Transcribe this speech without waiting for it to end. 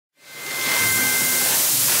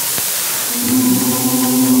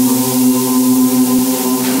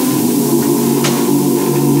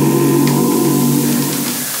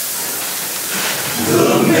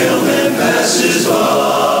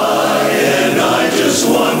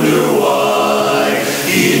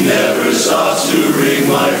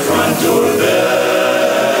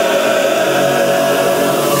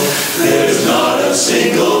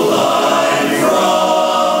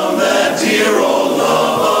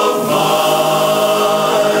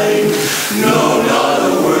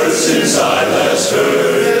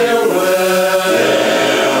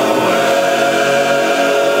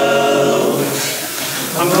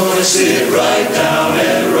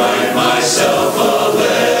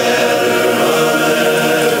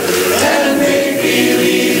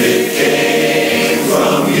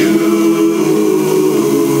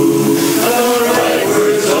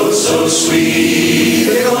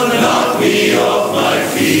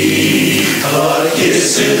A lot of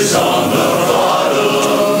kisses on the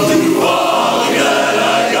bottom. Too long that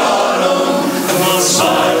I got 'em. Come on,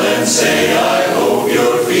 smile and say I hope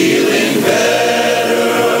you're feeling better.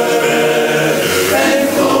 And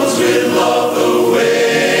close with love the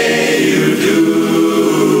way you do.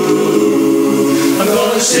 I'm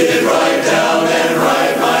gonna sit right down and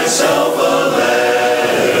write myself a letter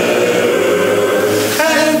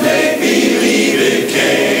and make believe it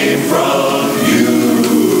came from you,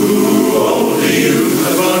 only you.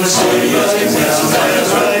 I'm gonna sit right down and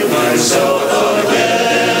write myself a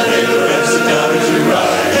letter, make the rest of down as you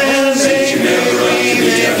write, and since you never write to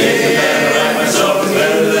me, I think that I write myself is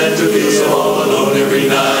better than to feel so all alone every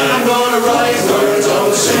night. I'm gonna write words all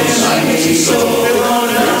the same, I need so.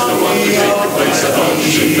 There's no one to take the place I thought you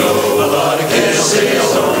should know. A lot of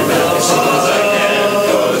kisses.